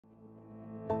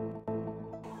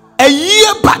A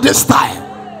year by this time,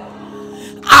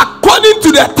 according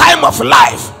to the time of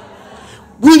life,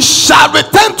 we shall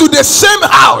return to the same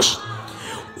house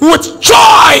with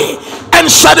joy and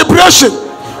celebration,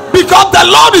 because the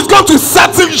Lord is going to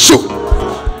settle you.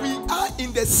 We are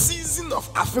in the season of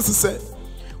Ephesus,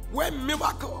 where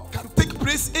miracle can take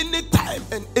place anytime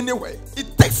and anywhere.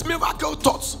 It takes miracle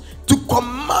thoughts to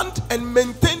command and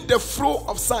maintain the flow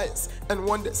of signs and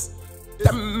wonders.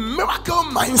 The miracle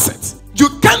mindset. You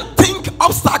can't think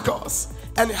obstacles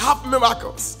and have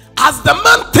miracles. As the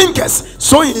man thinketh,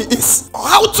 so he is.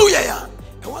 How to ya?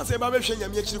 I want to say, Baby, she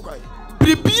yam yechiri kwai.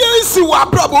 Prepare si wa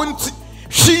brabo nti.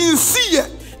 She insi ye.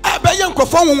 Ebe ye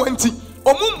nkofo wo nti.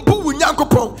 Omumbu wu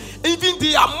Nyankopon. Even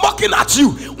they are mocking at you.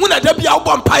 When they be out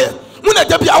empire. When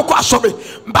they be out ashobe.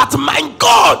 But my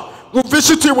God will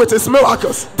visit you with his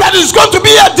miracles. That is going to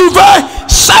be a divine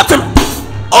settlement.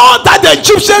 All that the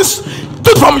Egyptians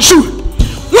took from you,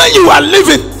 when you are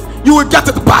living, you will get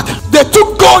it back. They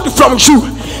took gold from you.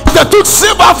 They took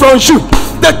silver from you.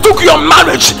 They took your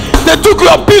marriage. They took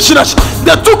your business.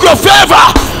 They took your favor.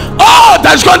 Oh,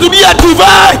 that's going to be a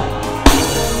divine.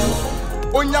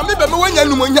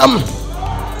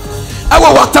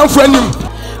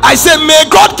 I say, may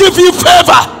God give you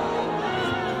favor.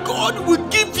 God will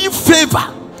give you favor.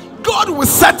 God will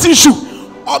settle you.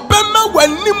 Obema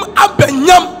wenim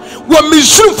abenyam we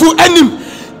misufu enim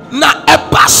na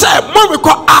ebase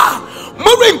moriko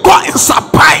morinko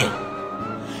insapai.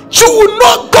 You will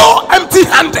not go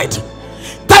empty-handed.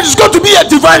 That is going to be a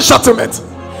divine settlement.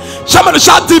 Somebody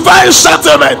shout divine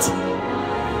settlement.